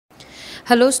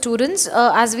Hello students,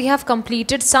 as we have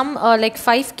completed some like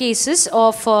 5 cases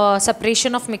of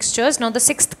separation of mixtures. Now the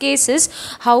 6th case is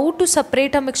how to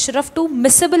separate a mixture of two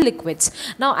miscible liquids.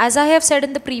 Now as I have said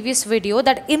in the previous video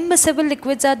that immiscible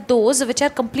liquids are those which are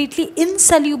completely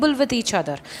insoluble with each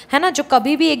other, है ना, जो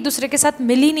कभी भी एक दूसरे के साथ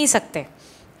मिल ही नहीं सकते.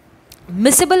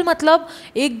 मिसिबल मतलब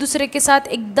एक दूसरे के साथ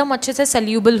एकदम अच्छे से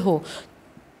सल्यूबल हो.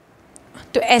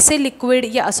 तो ऐसे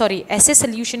लिक्विड या ऐसे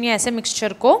सोल्यूशन या ऐसे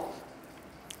मिक्सचर को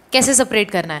कैसे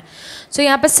सेपरेट करना है. सो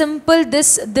यहाँ पे simple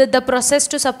the process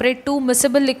to separate two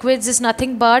miscible liquids is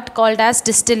nothing but called as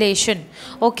distillation.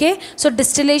 Okay, so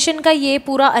distillation का ये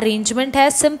पूरा अरेंजमेंट है.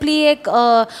 सिंपली एक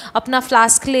अपना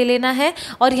फ्लास्क ले लेना है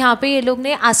और यहाँ पे ये लोग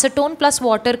ने एसीटोन प्लस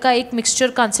वाटर का एक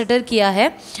मिक्सचर कंसिडर किया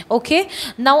है. Okay,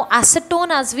 now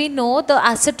acetone as we know the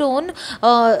acetone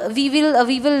we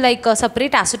will like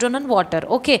separate acetone and water.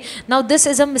 Okay, now this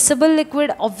is a miscible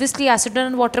liquid. Obviously acetone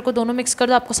and water को दोनों mix कर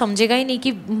दो, आपको समझेगा ही नहीं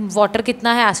कि वाटर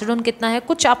कितना है, एसीटोन कितना है,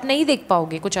 कुछ आप नहीं देख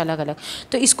पाओगे, कुछ अलग अलग.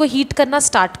 तो इसको हीट करना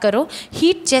स्टार्ट करो.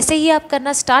 हीट जैसे ही आप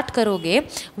करना स्टार्ट करोगे,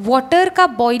 वाटर का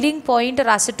बॉइलिंग पॉइंट और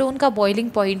एसीटोन का boiling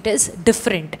point is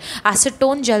different.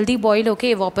 Acetone जल्दी बॉइल होके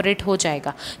इवोपरेट हो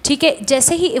जाएगा. ठीक है,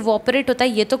 जैसे ही इवोपरेट होता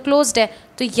है, ये तो क्लोज्ड है,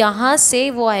 तो यहाँ से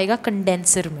वो आएगा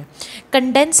कंडेंसर में.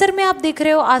 कंडेंसर में आप देख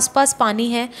रहे हो आसपास पानी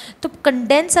है, तो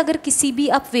कंडेंस अगर किसी भी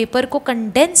आप वेपर को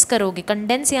कंडेंस करोगे,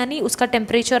 कंडेंस यानी उसका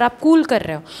टेम्परेचर आप कूल कर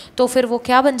रहे हो, तो फिर वो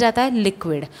क्या बन जाता है,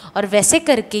 लिक्विड. और वैसे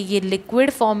करके ये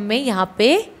लिक्विड फॉर्म में यहाँ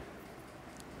पे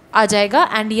आ जाएगा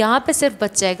एंड यहाँ पे सिर्फ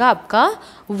बच जाएगा आपका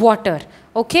water.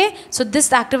 Okay, so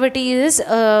this activity is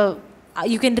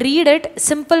you can read it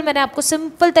simple. मैंने आपको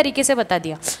सिंपल तरीके से बता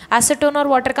दिया. एसीटोन और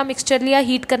वाटर का मिक्सचर लिया,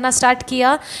 हीट करना स्टार्ट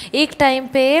किया. एक टाइम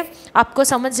पे आपको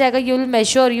समझ जाएगा, you will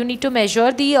measure, you need to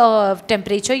measure the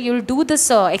temperature. You will do this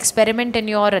experiment in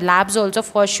your labs also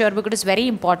for sure, because is very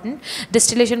important.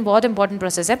 Distillation बहुत इंपॉर्टेंट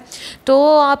प्रोसेस है. तो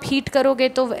आप हीट करोगे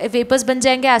तो वेपर्स बन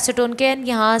जाएंगे एसीटोन के एंड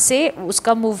यहाँ से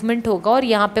उसका मूवमेंट होगा और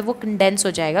यहाँ पे वो कंडेंस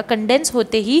हो जाएगा. कंडेंस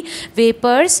होते ही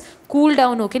वेपर्स कूल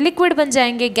डाउन होके लिक्विड बन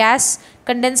जाएंगे. गैस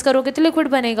कंडेंस करोगे तो लिक्विड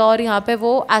बनेगा और यहाँ पे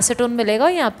वो एसीटोन मिलेगा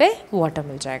और यहाँ पे वाटर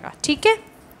मिल जाएगा. ठीक है,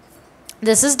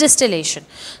 this is distillation.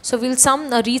 So we'll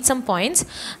read some points.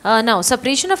 Now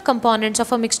separation of components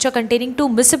of a mixture containing two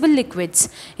miscible liquids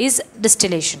is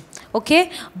distillation. Okay,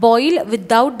 boil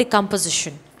without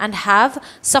decomposition and have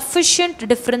sufficient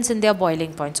difference in their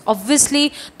boiling points.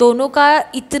 Obviously दोनों का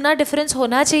इतना difference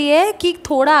होना चाहिए कि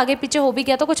थोड़ा आगे पीछे हो भी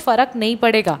गया तो कुछ फ़र्क नहीं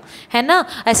पड़ेगा, है ना.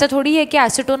 ऐसा थोड़ी है कि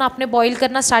एसीटोन आपने बॉईल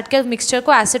करना स्टार्ट किया, मिक्सचर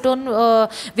को एसीटोन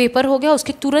वेपर हो गया,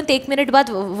 उसके तुरंत 1 मिनट बाद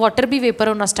वाटर भी वेपर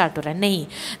होना स्टार्ट हो रहा है. नहीं,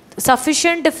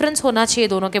 सफिशिएंट डिफरेंस होना चाहिए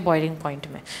दोनों के बॉइलिंग पॉइंट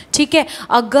में. ठीक है,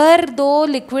 अगर दो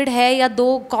लिक्विड है या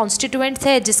दो कॉन्स्टिट्यूएंट्स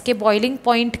है जिसके बॉइलिंग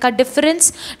पॉइंट का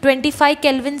डिफरेंस 25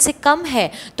 केल्विन से कम है,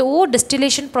 तो वो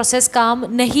डिस्टिलेशन प्रोसेस काम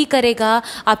नहीं करेगा.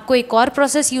 आपको एक और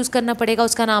प्रोसेस यूज़ करना पड़ेगा,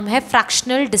 उसका नाम है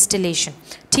फ्रैक्शनल डिस्टिलेशन.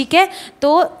 ठीक है,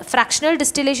 तो fractional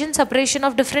distillation separation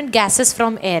of different gases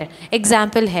from air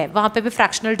example है, वहाँ पे भी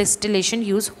फ्रैक्शनल डिस्टिलेशन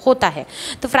यूज़ होता है.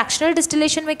 तो फ्रैक्शनल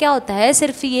डिस्टिलेशन में क्या होता है,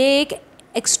 सिर्फ ये एक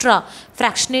एक्स्ट्रा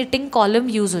फ्रैक्शनेटिंग कॉलम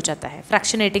यूज़ हो जाता है.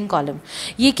 फ्रैक्शनेटिंग कॉलम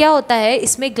ये क्या होता है,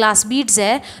 इसमें ग्लास बीड्स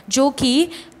है जो कि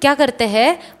क्या करते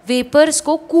हैं, वेपर्स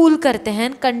को कूल करते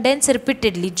हैं, कंडेंस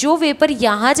रिपीटेडली. जो वेपर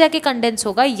यहाँ जाके कंडेंस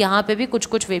होगा, यहाँ पे भी कुछ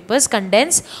कुछ वेपर्स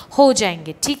कंडेंस हो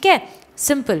जाएंगे. ठीक है,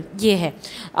 सिंपल ये है.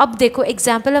 अब देखो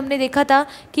एग्जाम्पल हमने देखा था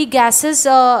कि गैसेस,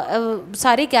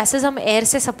 सारे गैसेस हम एयर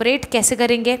से सेपरेट कैसे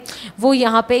करेंगे, वो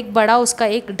यहाँ पे एक बड़ा उसका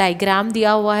एक डायग्राम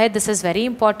दिया हुआ है. This is very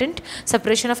important,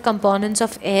 separation of components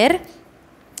of air.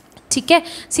 ठीक है,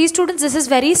 सी students, this is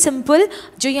very simple.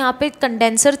 जो यहाँ पे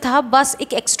कंडेंसर था, बस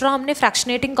एक एक्स्ट्रा हमने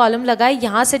फ्रैक्शनेटिंग कॉलम लगाया.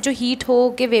 यहाँ से जो हीट हो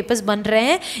के वेपर्स बन रहे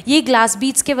हैं, ये ग्लास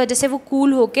बीड्स के वजह से वो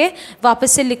कूल होके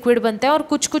वापस से लिक्विड बनते हैं और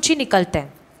कुछ कुछ ही निकलते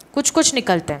हैं, कुछ कुछ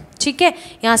निकलते हैं. ठीक है,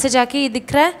 यहाँ से जाके ये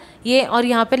दिख रहा है ये, और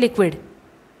यहाँ पे लिक्विड,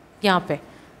 यहाँ पे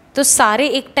तो सारे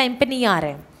एक टाइम पे नहीं आ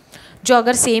रहे हैं. जो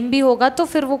अगर सेम भी होगा तो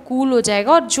फिर वो कूल हो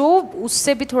जाएगा और जो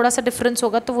उससे भी थोड़ा सा डिफरेंस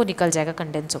होगा तो वो निकल जाएगा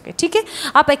कंडेंस होके. ठीक है,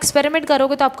 आप एक्सपेरिमेंट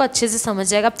करोगे तो आपको अच्छे से समझ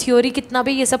जाएगा. आप थ्योरी कितना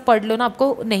भी ये सब पढ़ लो ना,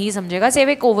 आपको नहीं समझेगा. सिर्फ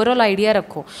एक ओवरऑल आइडिया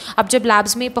रखो, आप जब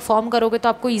लैब्स में परफॉर्म करोगे तो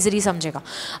आपको ईजिली समझेगा.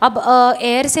 अब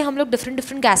एयर से हम लोग डिफरेंट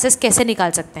डिफरेंट गैसेस कैसे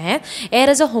निकाल सकते हैं. Air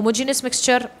is a homogeneous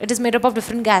mixture, it is made up of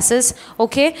different gases.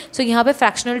 Okay, सो यहाँ पे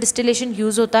फ्रैक्शनल डिस्टिलेशन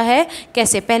यूज़ होता है.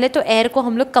 कैसे, पहले तो एयर को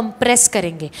हम लोग कंप्रेस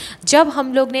करेंगे. जब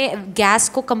हम लोग ने गैस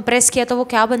को कंप्रेस किया तो वो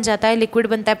क्या बन जाता है, लिक्विड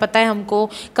बनता है, पता है हमको.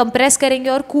 कंप्रेस करेंगे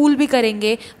और कूल भी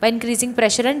करेंगे by increasing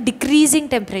pressure and decreasing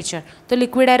temperature, तो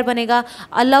लिक्विड एयर बनेगा.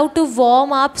 Allow to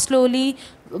warm up slowly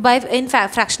bye in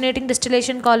fractionating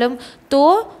distillation column,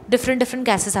 तो डिफरेंट डिफरेंट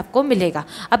गैसेस आपको मिलेगा।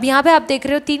 अब यहाँ पे आप देख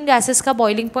रहे हो 3 गैसेस का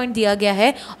बॉइलिंग पॉइंट दिया गया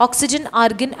है, oxygen,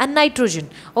 argon and nitrogen.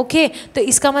 Okay, तो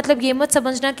इसका मतलब ये मत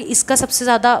समझना कि इसका सबसे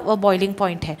ज़्यादा बॉइलिंग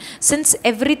पॉइंट है। Since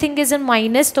everything is in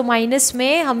minus, तो माइनस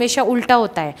में हमेशा उल्टा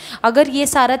होता है। अगर ये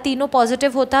सारा तीनों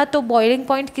पॉजिटिव होता तो बॉइलिंग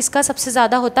पॉइंट किसका सबसे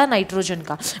ज़्यादा होता? नाइट्रोजन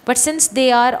का। But since they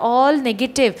are all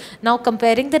negative, now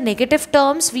comparing the negative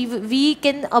terms we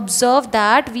can observe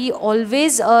that we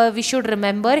always we should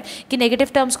remember कि नेगेटिव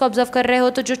टर्म्स को ऑब्जर्व कर रहे हो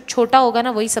तो जो छोटा होगा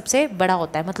ना वही सबसे बड़ा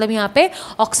होता है। मतलब यहाँ पे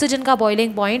ऑक्सीजन का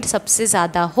बॉइलिंग पॉइंट सबसे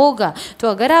ज़्यादा होगा। तो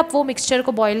अगर आप वो मिक्सचर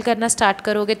को बॉईल करना स्टार्ट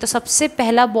करोगे तो सबसे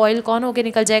पहला बॉईल कौन होके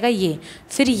निकल जाएगा? ये,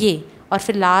 फिर ये, और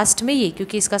फिर लास्ट में ये,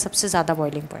 क्योंकि इसका सबसे ज़्यादा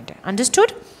बॉइलिंग पॉइंट है।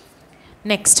 अंडरस्टूड?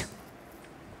 नेक्स्ट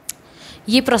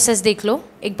ये प्रोसेस देख लो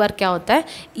एक बार क्या होता है।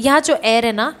 यहाँ जो एयर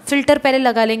है ना, फिल्टर पहले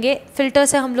लगा लेंगे। फिल्टर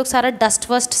से हम लोग सारा डस्ट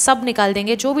वस्ट सब निकाल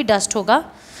देंगे, जो भी डस्ट होगा,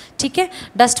 ठीक है।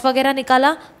 डस्ट वगैरह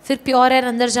निकाला, फिर प्योर एयर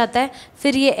अंदर जाता है।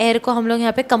 फिर ये एयर को हम लोग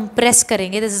यहाँ पे कंप्रेस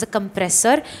करेंगे, this is a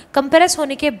compressor. Compress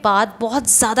होने के बाद बहुत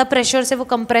ज़्यादा प्रेशर से वो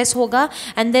कंप्रेस होगा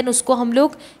एंड देन उसको हम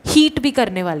लोग हीट भी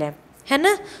करने वाले हैं, है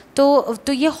ना।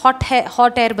 तो ये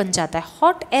हॉट एयर बन जाता है।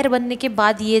 हॉट एयर बनने के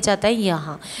बाद ये जाता है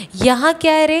यहाँ। यहाँ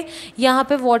क्या है रे? यहाँ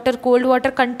पे वाटर, कोल्ड वाटर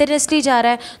कंटिन्यूसली जा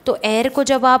रहा है। तो एयर को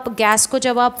जब आप, गैस को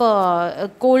जब आप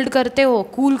कोल्ड करते हो,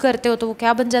 कूल करते हो, तो वो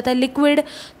क्या बन जाता है? लिक्विड।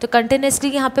 तो कंटिन्यूसली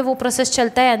यहाँ पे वो प्रोसेस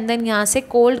चलता है एंड देन यहाँ से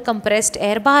कोल्ड कंप्रेस्ड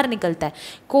एयर बाहर निकलता है।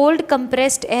 कोल्ड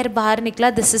कंप्रेस्ड एयर बाहर निकला,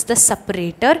 this is the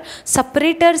separator.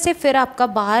 Separator से फिर आपका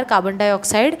बाहर carbon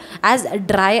dioxide as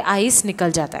dry ice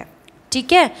निकल जाता है,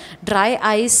 ठीक है। ड्राई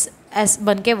आइस ऐस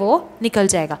बन के वो निकल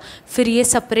जाएगा। फिर ये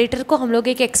सेपरेटर को हम लोग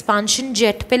एक एक्सपांशन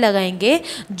जेट पे लगाएंगे,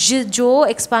 जो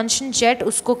एक्सपांशन जेट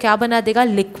उसको क्या बना देगा?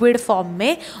 लिक्विड फॉर्म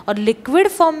में। और लिक्विड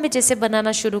फॉर्म में जैसे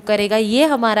बनाना शुरू करेगा, ये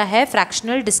हमारा है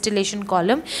फ्रैक्शनल डिस्टिलेशन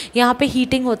कॉलम। यहाँ पे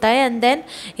हीटिंग होता है एंड देन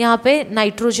यहाँ पे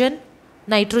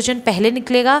नाइट्रोजन पहले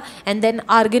निकलेगा एंड देन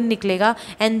आर्गन निकलेगा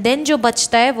एंड देन जो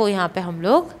बचता है वो यहाँ पे हम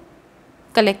लोग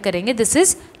कलेक्ट करेंगे, this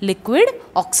is liquid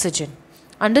oxygen.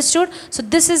 Understood? So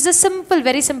this is the simple,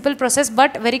 very simple process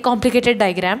but very complicated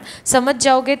diagram. समझ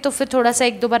जाओगे तो फिर थोड़ा सा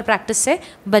 1-2 बार प्रैक्टिस से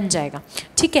बन जाएगा,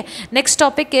 ठीक है। Next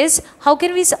topic is how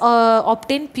can we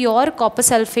obtain pure copper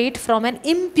sulphate from N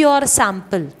impure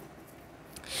sample.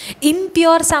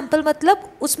 Impure sample मतलब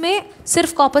उसमें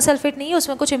सिर्फ कॉपर सल्फेट नहीं है,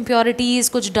 उसमें कुछ इम्प्योरिटीज,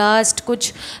 कुछ डस्ट,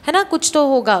 कुछ, है ना, कुछ तो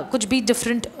होगा, कुछ भी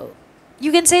different,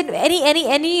 you can say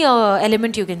any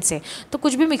element you can say. तो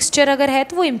कुछ भी मिक्सचर अगर है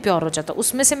तो वो इम्प्योर हो जाता है।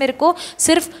 उसमें से मेरे को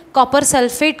सिर्फ कॉपर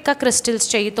सल्फेट का क्रिस्टल्स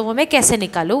चाहिए, तो वो मैं कैसे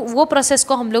निकालूँ? वो प्रोसेस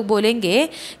को हम लोग बोलेंगे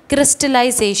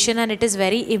crystallisation and it is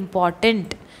very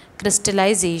important.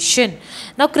 Crystallisation.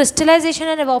 Now crystallisation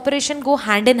and evaporation go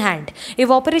hand in hand.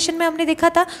 Evaporation में हमने देखा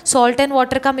था सॉल्ट एंड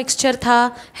वाटर का मिक्सचर था,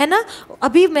 है ना।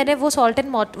 अभी मैंने वो सॉल्ट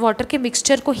एंड वाटर के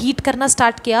मिक्सचर को हीट करना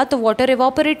स्टार्ट किया तो वाटर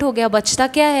इवोपरेट हो गया, बचता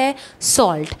क्या है?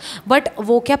 सॉल्ट। बट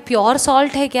वो क्या प्योर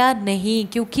सॉल्ट है क्या? नहीं,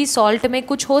 क्योंकि सॉल्ट में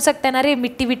कुछ हो सकता है ना रे,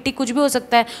 मिट्टी विट्टी कुछ भी हो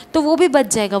सकता है, तो वो भी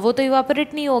बच जाएगा, वो तो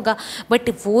इवोपरेट नहीं होगा। बट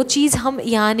वो चीज़ हम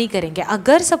यहाँ नहीं करेंगे।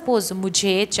 अगर सपोज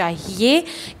मुझे चाहिए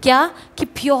क्या कि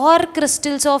प्योर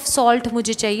क्रिस्टल्स ऑफ सॉल्ट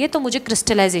मुझे चाहिए, तो मुझे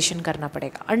क्रिस्टलाइजेशन करना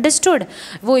पड़ेगा। अंडरस्टूड?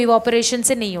 वो इवोपरेशन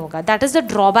से नहीं होगा। That is the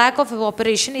drawback of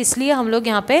evaporation, इसलिए हम लोग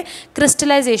यहाँ पे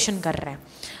क्रिस्टलाइजेशन कर रहे हैं।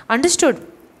 अंडरस्टूड?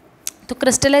 तो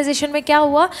क्रिस्टलाइजेशन में क्या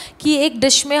हुआ कि एक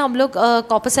डिश में हम लोग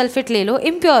कॉपर सल्फेट ले लो,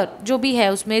 इम्प्योर जो भी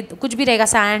है, उसमें कुछ भी रहेगा,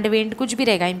 सैंड विंड कुछ भी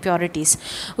रहेगा, इम्प्योरिटीज़,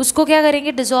 उसको क्या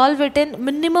करेंगे? Dissolve it in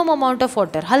minimum amount of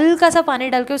water. हल्का सा पानी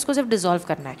डाल के उसको सिर्फ डिजॉल्व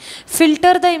करना है।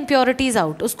 फिल्टर द इम्प्योरिटीज़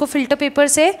आउट, उसको फिल्टर पेपर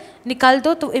से निकाल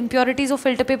दो तो इम्प्योरिटीज़ वो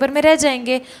फिल्टर पेपर में रह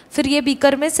जाएंगे। फिर ये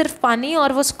बीकर में सिर्फ पानी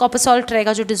और वो कॉपर सॉल्ट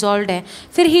रहेगा जो डिजॉल्व है।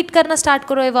 फिर हीट करना स्टार्ट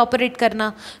करो, इवोपरेट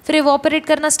करना। फिर इवोपरेट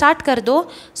करना स्टार्ट कर दो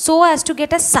so as to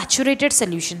get a saturated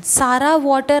solution. सारा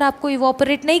वाटर आपको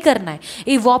इवोपरेट नहीं करना है।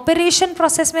 इवोपरेशन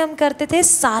प्रोसेस में हम करते थे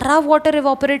सारा वाटर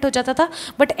इवोपरेट हो जाता था,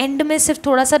 बट एंड में सिर्फ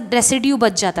थोड़ा सा रेसिड्यू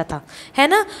बच जाता था, है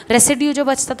ना। रेसिड्यू जो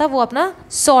बचता था वो अपना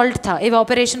सॉल्ट था।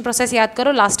 इवोपरेशन प्रोसेस याद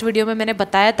करो, लास्ट वीडियो में मैंने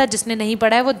बताया था, जिसने नहीं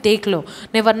पढ़ा है वो देख लो,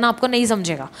 नहीं वरना आपको नहीं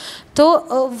समझेगा। तो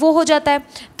वो हो जाता है।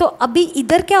 तो अभी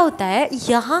इधर क्या होता है,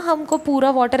 यहाँ हमको पूरा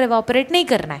वाटर इवोपरेट नहीं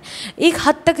करना है, एक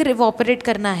हद तक इवोपरेट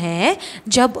करना है।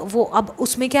 जब वो अब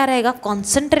उसमें क्या रहेगा?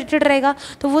 कॉन्सेंट्रेटेड रहेगा,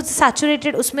 तो वो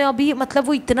सैचुरेटेड उसमें अभी मतलब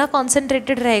वो इतना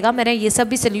कॉन्सेंट्रेटेड रहेगा। मैंने ये सब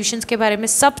भी सोल्यूशंस के बारे में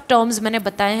सब टर्म्स मैंने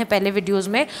बताए हैं पहले वीडियोस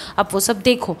में, अब वो सब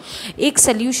देखो। एक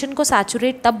सोल्यूशन को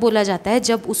सैचुरेट तब बोला जाता है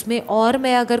जब उसमें और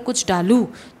मैं अगर कुछ डालूँ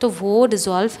तो वो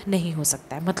डिज़ोल्व नहीं हो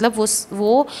सकता है, मतलब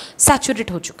वो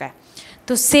सैचुरेट हो चुका है।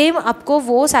 तो सेम आपको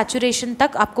वो सैचुरेशन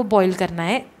तक आपको बॉईल करना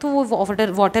है, तो वो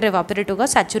वाटर एवापोरेट होगा,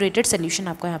 सैचुरेटेड सोल्यूशन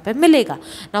आपको यहाँ पे मिलेगा.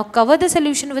 Now cover the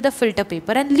solution with a filter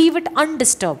paper and leave it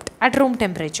undisturbed at room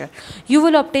temperature. You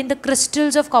will obtain the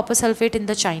crystals of copper sulphate in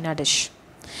the China dish.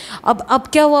 अब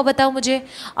क्या हुआ बताओ मुझे.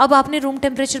 अब आपने रूम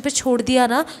टेम्परेचर पे छोड़ दिया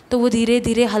ना, तो वो धीरे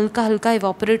धीरे हल्का हल्का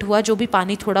इवापोरेट हुआ, जो भी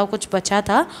पानी थोड़ा कुछ बचा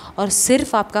था, और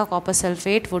सिर्फ आपका कॉपर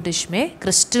सल्फेट वो डिश में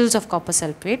क्रिस्टल्स ऑफ कॉपर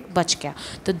सल्फेट बच गया.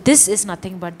 तो this is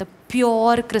nothing but the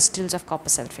pure crystals of copper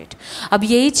sulphate. अब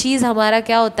यही चीज़ हमारा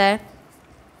क्या होता है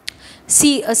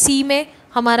सी में.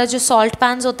 हमारा जो सॉल्ट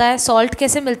पैन्स होता है, सॉल्ट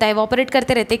कैसे मिलता है, इवापोरेट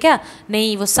करते रहते क्या?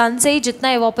 नहीं, वो सन से ही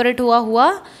जितना इवापोरेट हुआ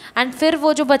एंड फिर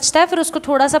वो जो बचता है फिर उसको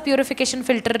थोड़ा सा प्योरिफिकेशन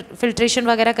फिल्ट्रेशन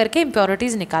वगैरह करके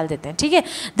इम्प्योरिटीज़ निकाल देते हैं. ठीक है,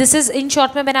 दिस इज इन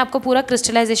शॉर्ट में मैंने आपको पूरा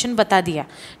क्रिस्टलाइजेशन बता दिया.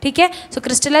 ठीक है, सो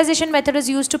crystallisation method is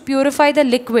use to purify the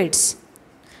liquids.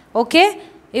 Okay,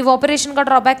 evaporation का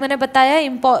ड्रॉबैक मैंने बताया,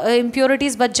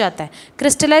 इम्प्योरिटीज बच जाता है.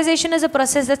 Crystallisation is a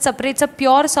process that separates a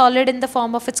pure solid in the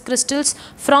form of its crystals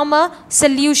from a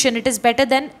solution. It is better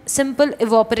than simple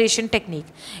evaporation technique.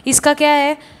 इसका क्या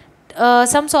है,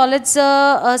 some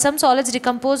solids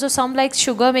decompose, or some like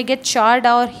sugar may get charred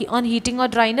or on heating or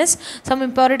dryness. Some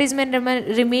impurities may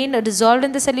remain dissolved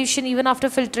in the solution even after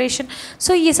filtration.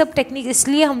 So ये सब technique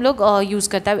इसलिए हम लोग use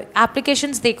करते हैं.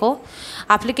 एप्लीकेशंस देखो,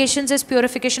 applications is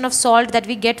purification of salt that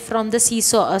we get from the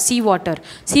C water.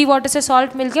 C water से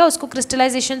salt मिल गया, उसको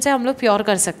क्रिस्टलाइजेशन से हम लोग प्योर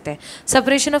कर सकते हैं.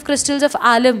 Separation of crystals of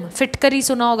alum, फिटकरी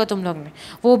सुना होगा तुम लोग ने,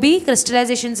 वो भी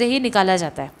क्रिस्टलाइजेशन से ही निकाला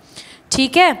जाता है.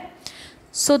 ठीक है,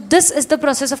 so this is the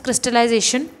process of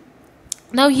crystallization.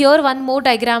 Now here one more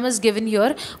diagram is given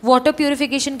here. Water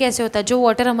purification कैसे होता है, जो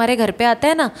वाटर हमारे घर पे आता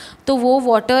है ना, तो वो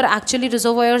वाटर एक्चुअली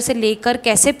रिजर्वायर से लेकर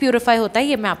कैसे प्यूरिफाई होता है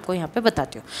ये मैं आपको यहाँ पे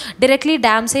बताती हूँ. डायरेक्टली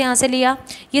डैम से यहाँ से लिया,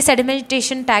 ये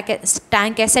सेडिमेंटेशन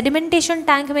टैंक है. सेडिमेंटेशन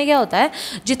टैंक में क्या होता है,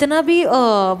 जितना भी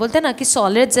बोलते हैं ना कि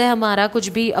सॉलिड्स है हमारा, कुछ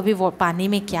भी अभी वो पानी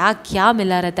में क्या क्या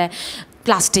मिला रहता है,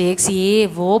 प्लास्टिक्स ये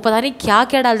वो पता नहीं क्या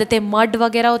क्या डाल देते हैं, मड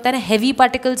वगैरह होता है ना, हैवी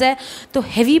पार्टिकल्स है. तो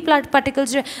हैवी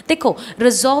पार्टिकल्स जो है, देखो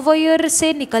रिजर्वायर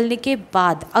से निकलने के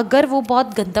बाद अगर वो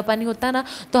बहुत गंदा पानी होता है ना,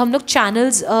 तो हम लोग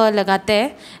चैनल्स लगाते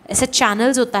हैं. ऐसे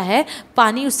चैनल्स होता है,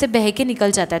 पानी उससे बह के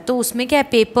निकल जाता है. तो उसमें क्या है,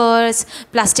 पेपर्स,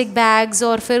 प्लास्टिक बैग्स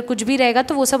और फिर कुछ भी रहेगा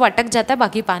तो वो सब अटक जाता है,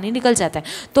 बाकी पानी निकल जाता है.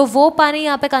 तो वो पानी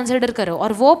यहाँ पे कंसिडर करो,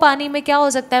 और वो पानी में क्या हो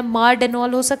सकता है, मड एंड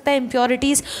ऑल हो सकता है,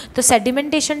 इम्प्योरिटीज़. तो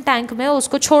सेडिमेंटेशन टैंक में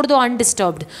उसको छोड़ दो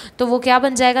अनडिस्टर्ब्ड, तो वो क्या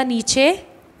बन जाएगा, नीचे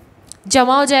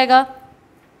जमा हो जाएगा.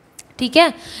 ठीक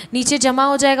है, नीचे जमा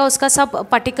हो जाएगा, उसका सब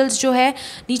पार्टिकल्स जो है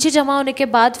नीचे जमा होने के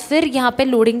बाद फिर यहाँ पे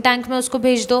लोडिंग टैंक में उसको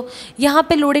भेज दो. यहाँ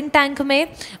पे लोडिंग टैंक में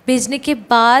भेजने के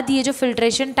बाद ये जो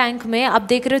फिल्ट्रेशन टैंक में आप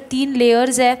देख रहे हो 3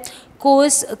 लेयर्स है,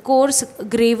 कोर्स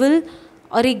ग्रेवल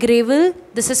और एक gravel,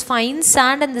 this is fine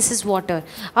sand and this is water.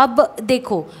 अब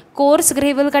देखो कोर्स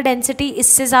ग्रेवल का डेंसिटी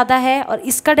इससे ज़्यादा है और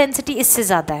इसका डेंसिटी इससे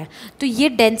ज़्यादा है, तो ये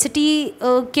डेंसिटी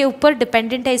के ऊपर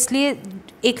डिपेंडेंट है, इसलिए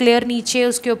एक लेयर नीचे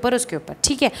उसके ऊपर उसके ऊपर.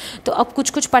 ठीक है, तो अब कुछ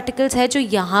कुछ पार्टिकल्स है जो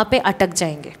यहाँ पे अटक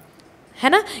जाएंगे, है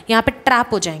ना, यहाँ पे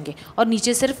ट्रैप हो जाएंगे और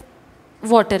नीचे सिर्फ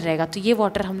वाटर रहेगा. तो ये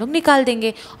वाटर हम लोग निकाल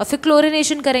देंगे और फिर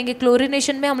क्लोरिनेशन करेंगे.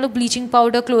 क्लोरिनेशन में हम लोग ब्लीचिंग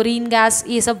पाउडर, क्लोरीन गैस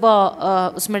ये सब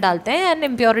उसमें डालते हैं एंड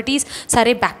इम्प्योरिटीज़,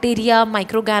 सारे बैक्टीरिया,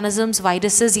 माइक्रो ऑर्गेनिजम्स,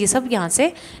 वायरसेस, ये सब यहाँ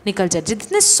से निकल जाते हैं.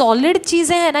 जितने सॉलिड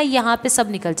चीज़ें हैं ना यहाँ पे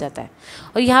सब निकल जाता है.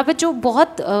 और यहाँ पे जो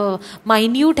बहुत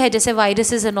माइन्यूट है जैसे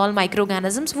viruses and all, micro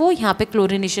organisms, वो यहाँ पे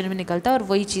क्लोरिनेशन में निकलता है और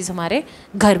वही चीज़ हमारे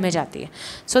घर में जाती है.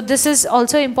 So this is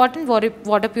also important,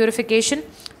 water purification.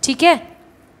 ठीक है,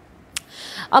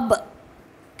 अब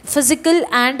physical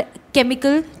and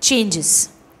chemical changes.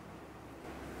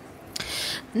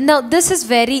 Now this is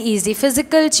very easy.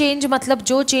 Physical change मतलब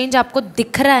जो चेंज आपको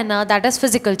दिख रहा है ना, that is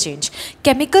physical change.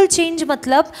 Chemical change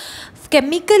मतलब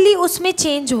केमिकली उसमें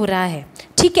चेंज हो रहा है.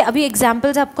 ठीक है, अभी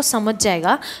एग्जाम्पल्स आपको समझ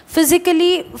जाएगा.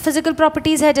 फिजिकल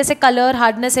प्रॉपर्टीज़ है जैसे कलर,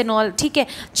 हार्डनेस एंड ऑल. ठीक है,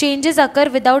 changes occur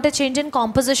without a change in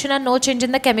composition and no change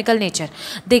in the chemical nature.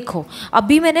 देखो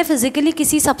अभी मैंने फिजिकली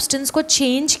किसी सब्सटेंस को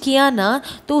चेंज किया ना,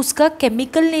 तो उसका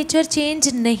केमिकल नेचर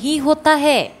चेंज नहीं होता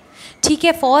है. ठीक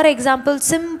है, for example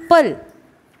simple,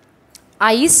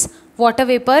 ice, water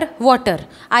vapour, water,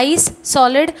 ice,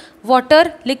 solid,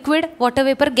 water, liquid, water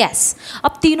vapour, gas.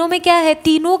 अब तीनों में क्या है,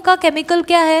 तीनों का केमिकल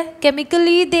क्या है,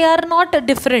 chemically they are not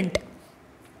different,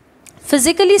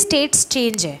 physically states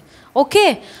change है.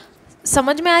 ओके,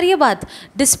 समझ में आ रही है बात.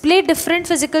 Display different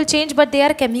physical change but they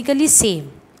are chemically same.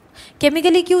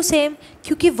 Chemically क्यों सेम,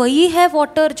 क्योंकि वही है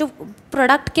वाटर, जो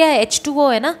प्रोडक्ट क्या है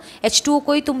H2O है ना, H2O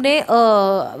को ही तुमने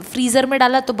फ्रीज़र में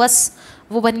डाला तो बस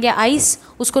वो बन गया आइस,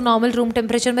 उसको नॉर्मल रूम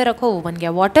टेम्परेचर में रखो, वो बन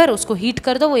गया वाटर, उसको हीट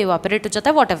कर दो, वो इवापोरेट हो जाता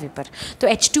है वाटर वेपर। तो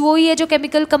H2O ही है जो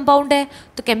केमिकल कंपाउंड है,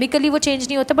 तो केमिकली वो चेंज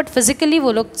नहीं होता, बट फिजिकली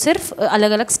वो लोग सिर्फ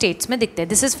अलग अलग स्टेट्स में दिखते हैं।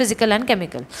 This is physical and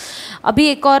chemical. अभी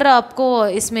एक और आपको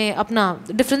इसमें अपना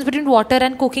difference between water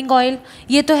and cooking oil,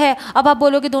 ये तो है। अब आप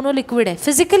बोलोगे दोनों लिक्विड है,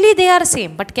 physically they are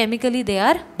same but chemically they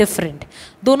are different.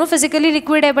 दोनों फिजिकली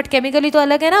लिक्विड है बट केमिकली तो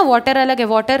अलग है ना, वाटर अलग है,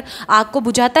 वाटर आग को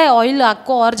बुझाता है, ऑयल आग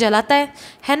को और जलाता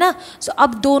है ना। सो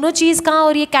अब दोनों चीज़ कहाँ,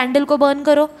 और ये कैंडल को बर्न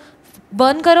करो,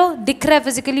 दिख रहा है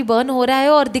फिजिकली बर्न हो रहा है,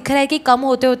 और दिख रहा है कि कम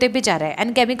होते होते भी जा रहा है,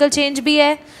 एंड केमिकल चेंज भी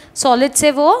है, सॉलिड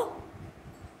से वो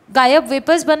गायब,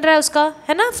 वेपर्स बन रहा है उसका,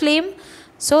 है ना, फ्लेम।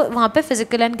 सो वहाँ पे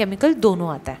फिजिकल एंड केमिकल दोनों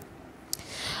आता है।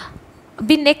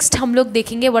 अभी नेक्स्ट हम लोग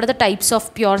देखेंगे what are the types of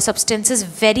pure substances.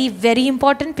 Very very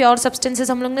important, pure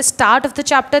substances हम लोग ने स्टार्ट ऑफ द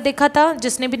चैप्टर देखा था,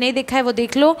 जिसने भी नहीं देखा है वो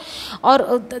देख लो।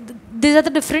 और this are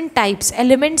the different types,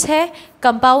 elements है,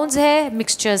 कंपाउंड्स है,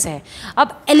 मिक्सचर्स है।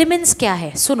 अब एलिमेंट्स क्या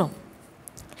है, सुनो।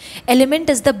 Element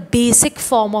is the basic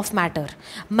form of matter,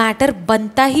 matter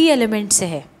बनता ही एलिमेंट से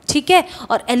है, ठीक है।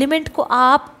 और एलिमेंट को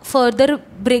आप फर्दर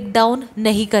ब्रेक डाउन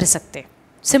नहीं कर सकते,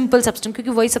 सिंपल सब्सटेंस,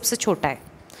 क्योंकि वही सबसे छोटा है,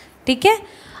 ठीक है।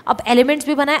 अब एलिमेंट्स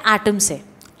भी बना है एटम से,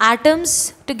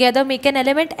 atoms together make an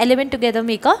element, element together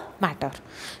make a matter,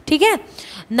 ठीक है।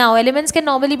 Now elements can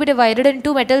normally B divided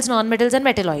into metals, non metals and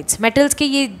metalloids. Metals के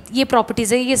ये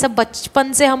प्रॉपर्टीज़ है, ये सब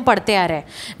बचपन से हम पढ़ते आ रहे हैं।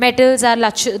 मेटल्स आर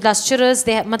लस्चरस,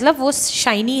 दे मतलब वो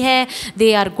शाइनी है,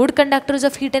 they are good conductors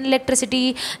of heat and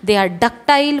electricity, they are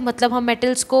ductile, मतलब हम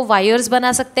मेटल्स को वायर्स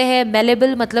बना सकते हैं,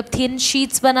 मेलेबल मतलब थिन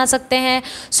शीट्स बना सकते हैं,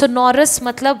 सोनोरस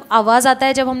मतलब आवाज़ आता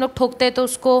है जब हम लोग ठोकते हैं तो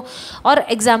उसको। और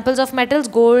examples of metals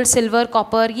gold, silver,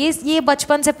 copper, ये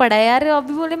बचपन से पढ़ा है यार।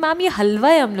 अभी बोले मैम ये हलवा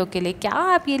है हम लोग के लिए, क्या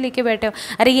आप ये लेके बैठे हो?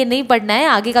 अरे ये नहीं पढ़ना है,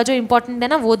 आगे का जो इंपॉर्टेंट है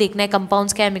ना वो देखना है,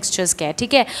 कंपाउंड्स क्या है, मिक्सचर्स क्या है,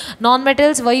 ठीक है। नॉन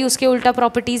मेटल्स वही उसके उल्टा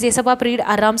प्रॉपर्टीज, ये सब आप रीड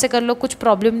आराम से कर लो, कुछ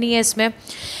प्रॉब्लम नहीं है इसमें।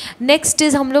 नेक्स्ट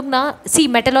इज हम लोग ना सी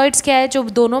मेटेलॉइड्स क्या है, जो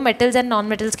दोनों मेटल्स एंड नॉन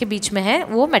मेटल्स के बीच में है,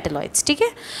 वो मेटेलॉइड्स, ठीक है।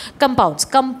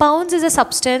 Compounds is a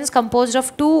substance composed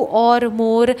of 2 or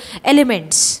more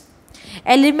elements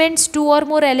 2 or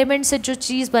more elements से जो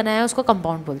चीज़ बना है उसको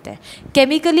कंपाउंड बोलते हैं।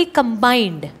 केमिकली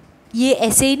कंबाइंड, ये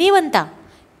ऐसे ही नहीं बनता,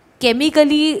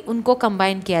 केमिकली उनको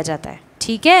कंबाइन किया जाता है,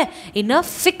 ठीक है, इन अ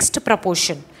फिक्स्ड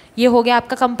प्रपोर्शन। ये हो गया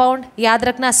आपका कंपाउंड, याद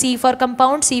रखना, सी for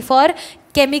compound, C for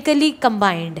chemically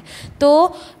combined.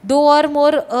 तो 2 or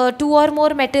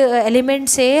more एलिमेंट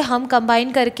से हम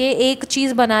कंबाइन करके एक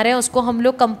चीज़ बना रहे हैं, उसको हम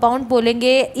लोग कंपाउंड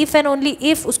बोलेंगे इफ़ एंड ओनली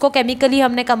इफ़ उसको केमिकली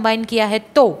हमने कंबाइन किया है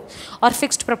तो, और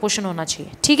फिक्स्ड प्रपोर्शन होना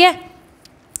चाहिए, ठीक है।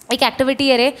 एक एक्टिविटी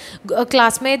है रे,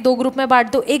 क्लास में 2 ग्रुप में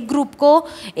बांट दो, एक ग्रुप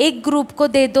को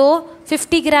दे दो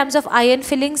 50 grams of iron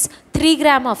filings, 3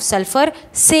 grams of sulphur.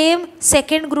 Same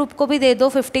second group को भी दे दो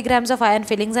 50 grams of iron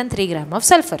filings and 3 grams of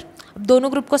sulphur. अब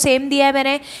दोनों ग्रुप को सेम दिया है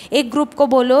मैंने। एक ग्रुप को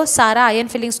बोलो सारा आयरन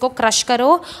फिलिंग्स को क्रश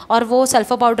करो और वो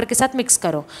सल्फर पाउडर के साथ मिक्स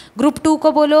करो। ग्रुप 2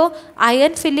 को बोलो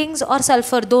आयरन फिलिंग्स और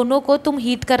सल्फर दोनों को तुम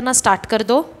हीट करना स्टार्ट कर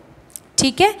दो,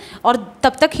 ठीक है, और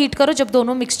तब तक हीट करो जब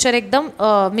दोनों मिक्सचर एकदम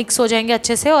मिक्स हो जाएंगे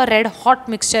अच्छे से और रेड हॉट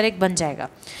मिक्सचर एक बन जाएगा।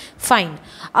 फाइन।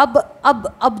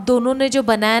 अब दोनों ने जो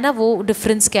बनाया ना वो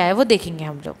डिफरेंस क्या है वो देखेंगे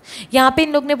हम लोग। यहाँ पे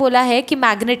इन लोग ने बोला है कि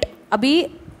मैग्नेट, अभी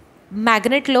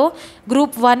मैग्नेट लो,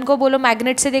 ग्रुप 1 को बोलो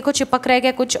मैग्नेट से देखो चिपक रहा है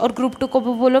क्या कुछ, और ग्रुप 2 को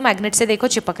भी बोलो मैग्नेट से देखो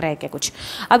चिपक रहा है क्या कुछ।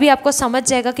 अभी आपको समझ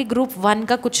जाएगा कि ग्रुप 1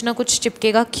 का कुछ ना कुछ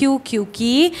चिपकेगा, क्यों?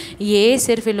 क्योंकि ये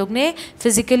सिर्फ ये लोग ने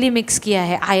फिजिकली मिक्स किया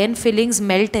है, आयरन फिलिंग्स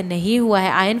मेल्ट नहीं हुआ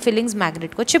है, आयरन फिलिंग्स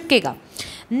मैग्नेट को चिपकेगा।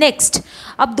 नेक्स्ट,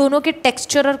 अब दोनों के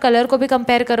टेक्सचर और कलर को भी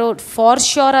कंपेयर करो, फॉर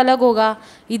श्योर अलग होगा।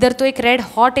 इधर तो एक रेड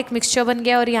हॉट एक मिक्सचर बन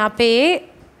गया और यहाँ पे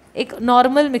एक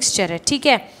नॉर्मल मिक्सचर है, ठीक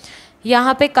है।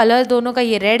 यहाँ पे कलर दोनों का,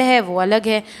 ये रेड है वो अलग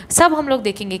है, सब हम लोग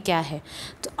देखेंगे क्या है।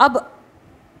 तो अब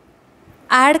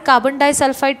add carbon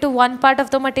disulphide to 1 part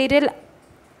of the material,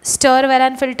 stir well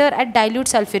and filter eight dilute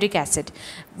sulphuric acid.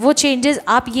 वो चेंजेस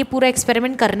आप ये पूरा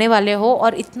एक्सपेरिमेंट करने वाले हो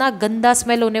और इतना गंदा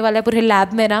स्मेल होने वाला है पूरे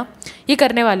लैब में ना, ये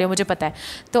करने वाले हो मुझे पता है।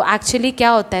 तो एक्चुअली क्या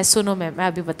होता है सुनो, मैं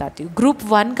अभी बताती हूँ। ग्रुप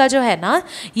 1 का जो है ना,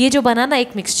 ये जो बना ना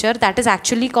एक mixture, that is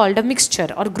actually called a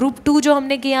mixture. और ग्रुप 2 जो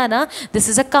हमने किया ना, this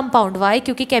is a compound. Y?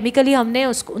 क्योंकि केमिकली हमने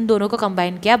उन दोनों को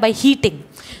कंबाइन किया बाई हीटिंग।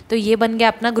 तो ये बन गया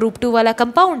अपना ग्रुप 2 वाला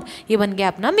कंपाउंड, ये बन गया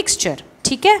अपना मिक्सचर,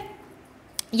 ठीक है।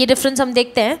 ये डिफरेंस हम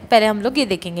देखते हैं, पहले हम लोग ये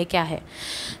देखेंगे क्या है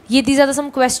ये। These are the some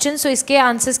questions. तो इसके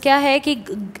आंसर्स क्या है कि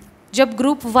जब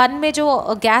ग्रुप 1 में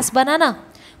जो गैस बना ना,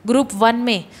 ग्रुप 1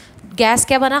 में गैस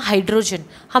क्या बना? हाइड्रोजन।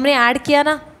 हमने ऐड किया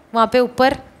ना वहाँ पे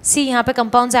ऊपर, सी यहाँ पे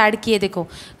कंपाउंड्स ऐड किए, देखो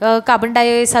कार्बन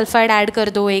डाइसल्फाइड ऐड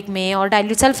कर दो एक में और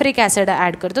डाइल्यूट सल्फ्यूरिक एसिड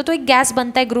ऐड कर दो, तो एक गैस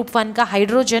बनता है ग्रुप 1 का,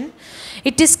 hydrogen.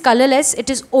 It is colourless, it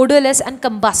is odourless and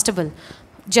combustible.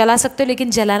 जला सकते हो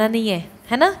लेकिन जलाना नहीं है,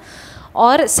 है ना।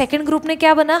 और सेकंड ग्रुप ने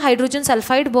क्या बना, हाइड्रोजन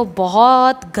सल्फाइड, वो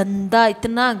बहुत गंदा,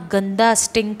 इतना गंदा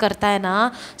स्टिंग करता है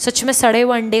ना, सच में सड़े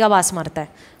हुए अंडे का वास मारता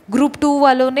है। ग्रुप 2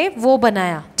 वालों ने वो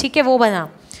बनाया, ठीक है, वो बना।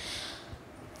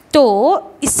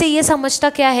 तो इससे ये समझता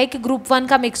क्या है कि ग्रुप 1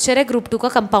 का मिक्सचर है, ग्रुप 2 का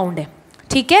कंपाउंड है,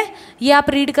 ठीक है। ये आप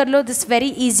रीड कर लो, दिस वेरी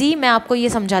इजी। मैं आपको ये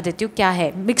समझा देती हूँ क्या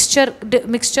है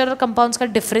मिक्सचर और कंपाउंड्स का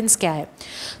डिफरेंस क्या है।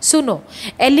 सुनो,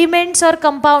 एलिमेंट्स और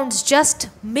compounds just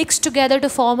mix together to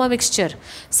form a mixture.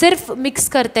 सिर्फ मिक्स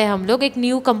करते हैं हम लोग, एक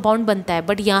न्यू कंपाउंड बनता है,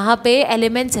 बट यहाँ पे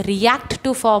elements react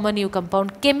to form a new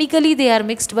compound. Chemically they are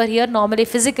mixed, but here normally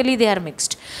physically they are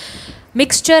mixed.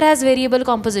 Mixture has variable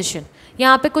composition.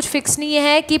 यहाँ पे कुछ फिक्स नहीं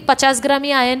है कि 50 ग्राम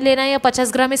ही आयन लेना है या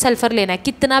 50 ग्राम ही सल्फर लेना है,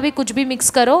 कितना भी कुछ भी मिक्स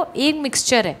करो, एक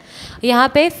मिक्सचर है।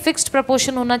 यहाँ पे फिक्स्ड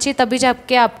प्रपोर्शन होना चाहिए, तभी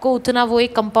जाके आपको उतना वो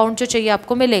एक कंपाउंड जो चाहिए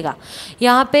आपको मिलेगा।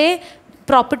 यहाँ पे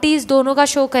प्रॉपर्टीज़ दोनों का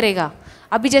शो करेगा।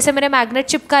 अभी जैसे मैंने मैग्नेट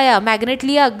चिपकाया, मैग्नेट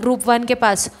लिया ग्रुप 1 के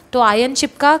पास, तो आयन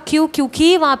चिपका, क्यों?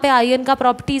 क्योंकि वहाँ पे आयन का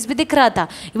प्रॉपर्टीज़ भी दिख रहा था,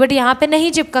 बट यहाँ पे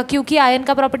नहीं चिपका क्योंकि आयन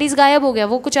का प्रॉपर्टीज़ गायब हो गया,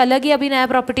 वो कुछ अलग ही अभी नया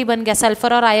प्रॉपर्टी बन गया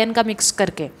सल्फर और आयन का मिक्स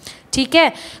करके, ठीक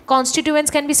है।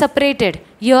 Constituents can be separated,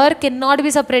 here can not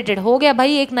be separated. हो गया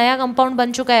भाई, एक नया कंपाउंड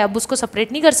बन चुका है, अब उसको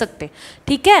सेपरेट नहीं कर सकते,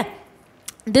 ठीक है।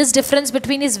 This difference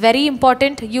between is very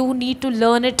important, you need to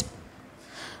learn it,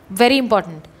 very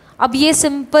important. अब ये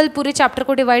सिंपल पूरे चैप्टर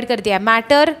को डिवाइड कर दिया है।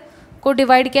 मैटर को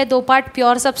डिवाइड किया 2 part,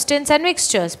 pure substance and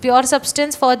mixtures. Pure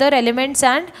substance further elements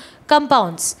and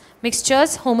compounds,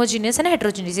 mixtures homogeneous and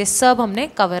heterogeneous, ये सब हमने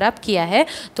कवर अप किया है।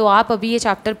 तो आप अभी ये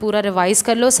चैप्टर पूरा रिवाइज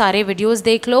कर लो, सारे वीडियोस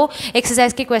देख लो,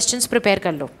 एक्सरसाइज के क्वेश्चंस प्रिपेयर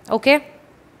कर लो, ओके।